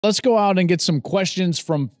Let's go out and get some questions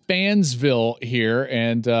from Fansville here,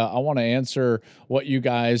 and I want to answer what you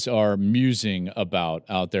guys are musing about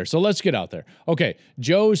out there. So let's get out there. Okay,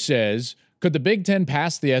 Joe says, could the Big Ten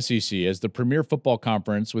pass the SEC as the premier football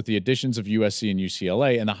conference with the additions of USC and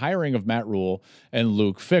UCLA and the hiring of Matt Rule and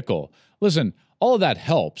Luke Fickell? Listen, all of that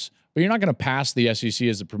helps, but you're not going to pass the SEC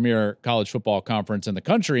as the premier college football conference in the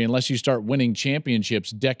country unless you start winning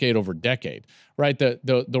championships decade over decade, right?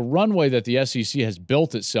 The runway that the SEC has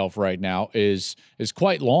built itself right now is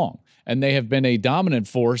quite long, and they have been a dominant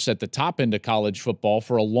force at the top end of college football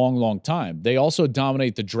for a long, long time. They also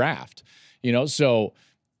dominate the draft, so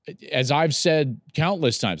as I've said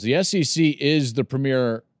countless times, the SEC is the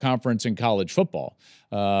premier conference in college football.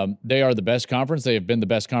 They are the best conference. They have been the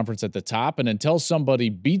best conference at the top. And until somebody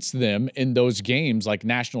beats them in those games, like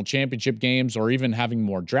national championship games or even having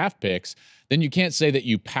more draft picks, then you can't say that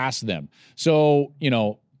you pass them. So,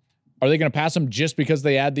 are they going to pass them just because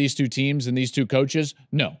they add these two teams and these two coaches?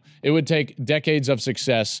 No. It would take decades of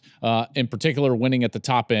success, in particular winning at the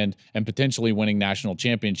top end and potentially winning national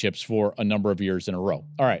championships for a number of years in a row.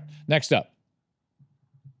 All right, next up.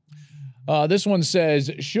 This one says,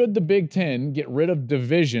 should the Big Ten get rid of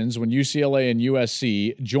divisions when UCLA and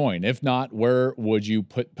USC join? If not, where would you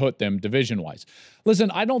put them division-wise? Listen,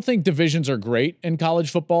 I don't think divisions are great in college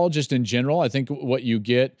football, just in general. I think what you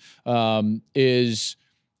get is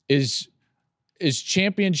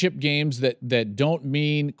championship games that don't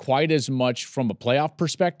mean quite as much from a playoff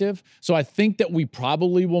perspective. So I think that we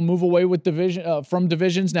probably will move away with from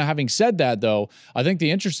divisions. Now, having said that, though, I think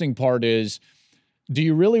the interesting part is, do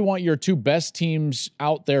you really want your two best teams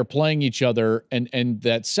out there playing each other and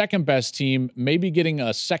that second best team maybe getting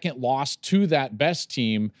a second loss to that best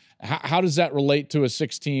team? How does that relate to a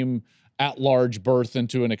 6-team at-large berth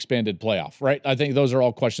into an expanded playoff, right? I think those are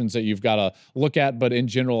all questions that you've got to look at, but in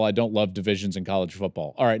general, I don't love divisions in college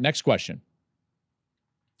football. All right, next question.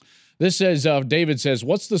 This says, David says,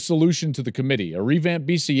 what's the solution to the committee? A revamped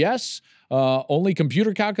BCS? Only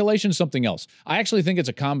computer calculation, something else? I actually think it's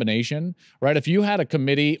a combination, right? If you had a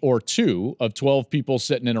committee or two of 12 people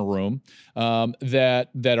sitting in a room that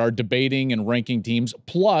are debating and ranking teams,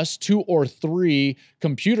 plus 2 or 3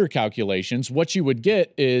 computer calculations, what you would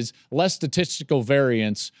get is less statistical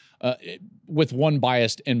variance with one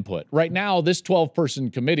biased input. Right now, this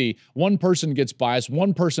 12-person committee, one person gets biased,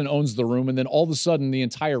 one person owns the room, and then all of a sudden the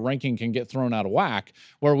entire ranking can get thrown out of whack,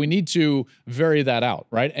 where we need to vary that out,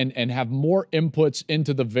 right? And have more inputs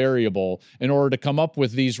into the variable in order to come up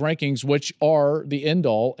with these rankings, which are the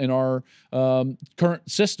end-all in our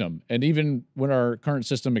current system, and even when our current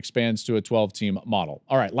system expands to a 12-team model.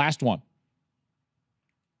 All right, last one.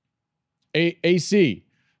 AC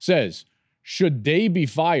says, should they be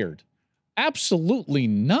fired? Absolutely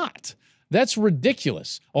not. That's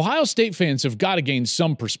ridiculous. Ohio State fans have got to gain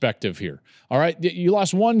some perspective here. All right, you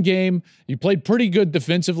lost one game. You played pretty good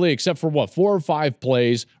defensively, except for 4 or 5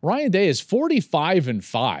 plays. Ryan Day is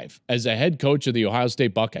 45-5 as a head coach of the Ohio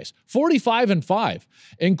State Buckeyes. 45-5,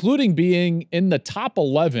 including being in the top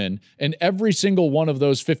 11 in every single one of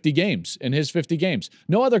those 50 games, in his 50 games.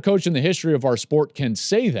 No other coach in the history of our sport can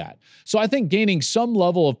say that. So I think gaining some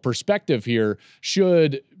level of perspective here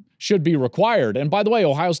should be required. And by the way,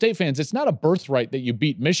 Ohio State fans, it's not a birthright that you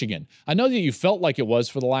beat Michigan. I know that you felt like it was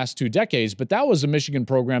for the last 2 decades, but that was a Michigan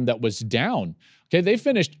program that was down. Okay, they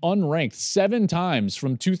finished unranked 7 times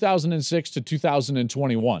from 2006 to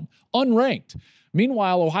 2021. Unranked.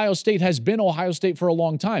 Meanwhile, Ohio State has been Ohio State for a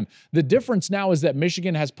long time. The difference now is that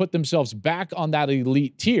Michigan has put themselves back on that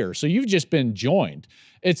elite tier. So you've just been joined.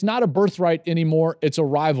 It's not a birthright anymore. It's a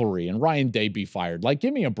rivalry. And Ryan Day be fired. Like,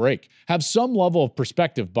 give me a break. Have some level of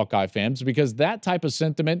perspective, Buckeye fans, because that type of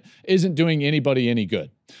sentiment isn't doing anybody any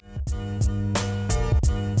good.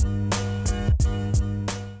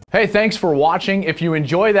 Hey, thanks for watching. If you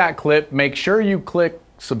enjoy that clip, make sure you click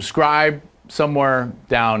subscribe somewhere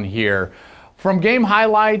down here. From game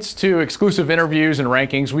highlights to exclusive interviews and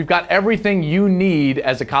rankings, we've got everything you need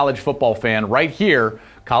as a college football fan right here,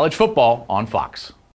 College Football on Fox.